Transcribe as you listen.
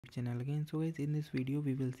channel again. So guys, in this video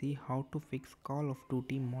we will see how to fix Call of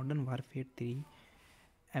Duty Modern Warfare 3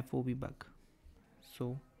 FOV bug.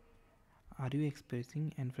 So are you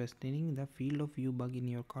experiencing and frustrating the field of view bug in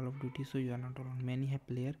your Call of Duty? So you are not alone. Many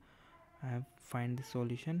players have find the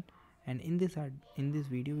solution, and in this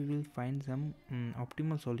video we will find some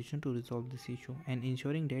optimal solution to resolve this issue and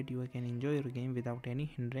ensuring that you can enjoy your game without any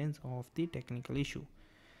hindrance of the technical issue.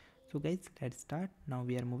 So guys, let's start. Now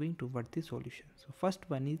we are moving towards the solution. So first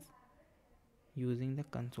one is using the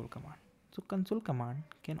console command. So console command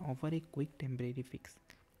can offer a quick temporary fix.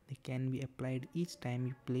 They can be applied each time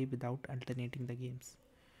you play without alternating the games.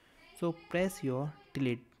 So press your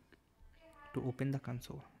delete to open the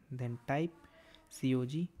console. Then type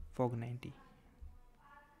COG FOG90.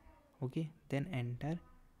 Okay, then enter.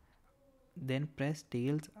 Then press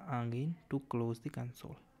tails again to close the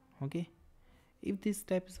console. Okay. If these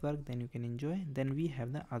steps work, then you can enjoy. Then we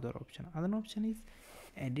have the other option. Other option is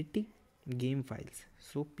editing game files.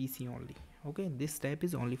 So PC only. Okay, this step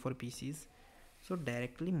is only for PCs. So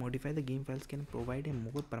directly modify the game files can provide a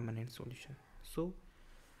more permanent solution. So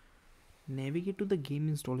navigate to the game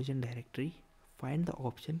installation directory. Find the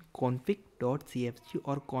option config.cfg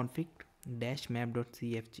or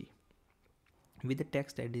config-map.cfg. With the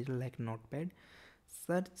text editor like Notepad,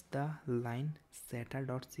 search the line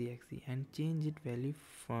seta.cxe and change its value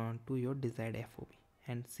to your desired FOV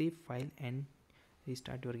and save file and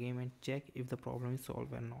restart your game and check if the problem is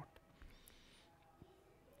solved or not.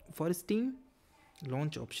 For Steam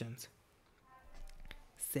launch options,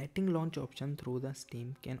 setting launch option through the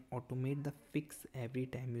Steam can automate the fix every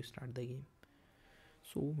time you start the game.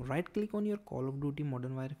 So right click on your Call of Duty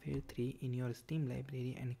Modern Warfare 3 in your Steam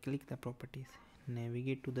library and click the properties.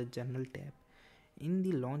 Navigate to the General tab. In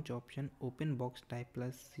the launch option, open box type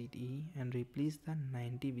plus CTE and replace the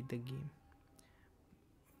 90 with the game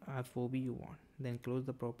FOV you want. Then close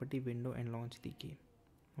the property window and launch the game.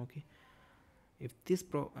 Okay. If this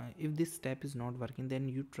step is not working, then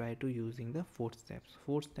you try to using the fourth step.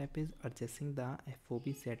 Fourth step is adjusting the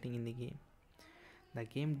FOV setting in the game. The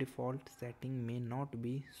game default setting may not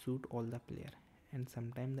be suit all the player, and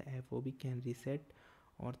sometimes the FOV can reset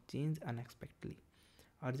or change unexpectedly.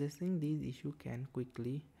 Adjusting these issues can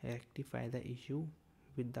quickly rectify the issue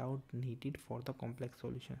without needed for the complex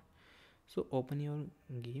solution. So open your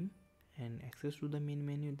game and access to the main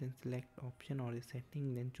menu, then select option or a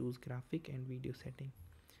setting, then choose graphic and video setting.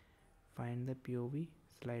 Find the POV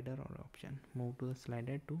slider or option. Move to the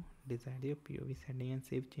slider to decide your POV setting and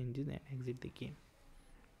save changes and exit the game.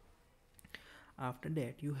 After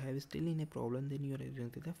that you have still in a problem, then you are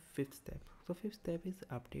going to the fifth step. So fifth step is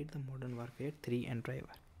update the Modern Warfare 3 and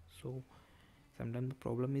driver. So sometimes the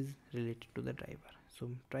problem is related to the driver, so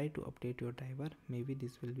try to update your driver, maybe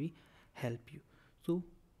this will be help you. So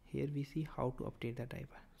here we see how to update the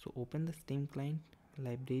driver. So open the Steam client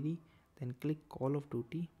library, then click Call of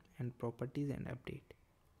Duty and properties and update.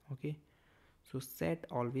 Okay, so set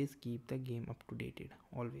always keep the game up to date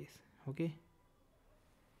always. Okay,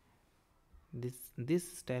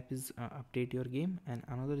 this step is update your game, and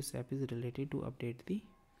another step is related to update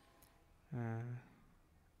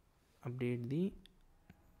the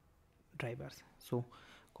drivers. So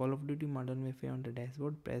Call of Duty Modern Warfare on the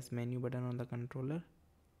dashboard, press menu button on the controller.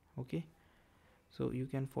 Okay, so you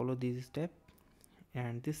can follow this step,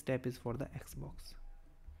 and this step is for the Xbox,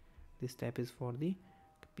 this step is for the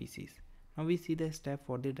PCs. Now we see the step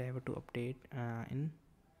for the driver to update in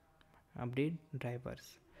update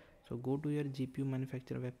drivers. So go to your GPU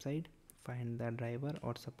manufacturer website, find the driver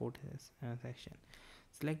or support section,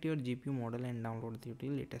 select your GPU model and download the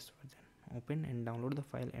latest version. Open and download the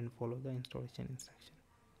file and follow the installation instruction.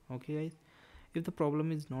 Okay guys, if the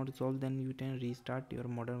problem is not resolved, then you can restart your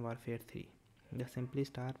Modern Warfare 3. The simply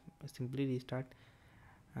restart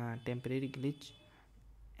temporary glitch,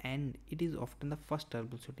 and it is often the first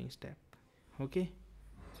troubleshooting step. Okay,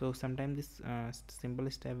 so sometimes this simple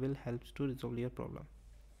step will help to resolve your problem.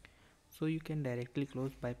 So you can directly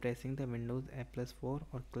close by pressing the Windows F+4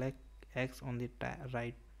 or click X on the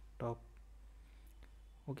right top.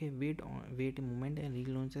 Okay, wait a moment and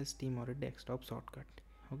relaunch the Steam or a desktop shortcut.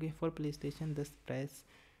 Okay, for PlayStation, just press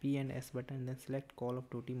P and S button, then select Call of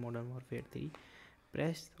Duty Modern Warfare 3.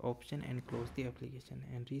 Press option and close the application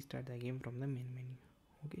and restart the game from the main menu.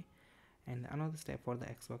 Okay, and another step for the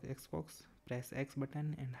Xbox, press X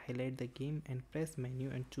button and highlight the game and press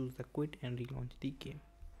menu and choose the quit and relaunch the game.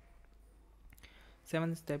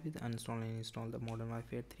 Seventh step is uninstall and install the Modern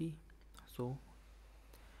Warfare 3. So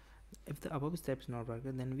if the above steps not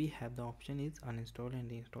working, then we have the option is uninstall and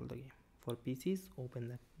reinstall the game. For PCs, open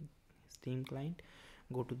the Steam client,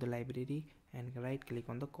 go to the library and right click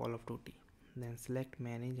on the Call of Duty, then select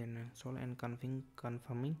manage and install and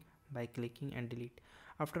confirming by clicking and delete.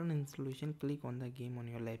 After an installation, click on the game on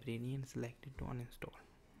your library and select it to uninstall.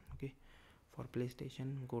 Okay, for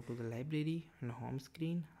PlayStation, go to the library and home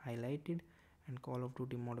screen, highlight it and Call of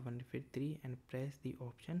Duty Modern Warfare 3 and press the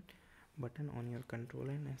option button on your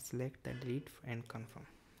controller and select the delete and confirm.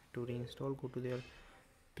 To reinstall, go to their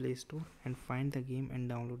Play Store and find the game and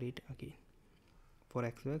download it again. For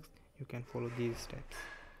Xbox, you can follow these steps.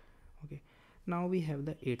 Okay, now we have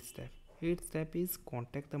the 8th step. 8th step is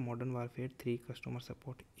contact the Modern Warfare 3 customer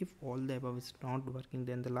support. If all the above is not working,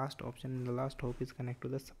 then the last option and the last hope is connect to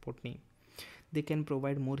the support team. They can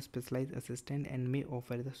provide more specialized assistance and may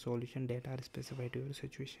offer the solution that are specified to your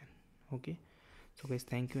situation. Okay, so guys,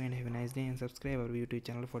 thank you and have a nice day, and subscribe our YouTube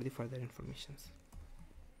channel for the further informations.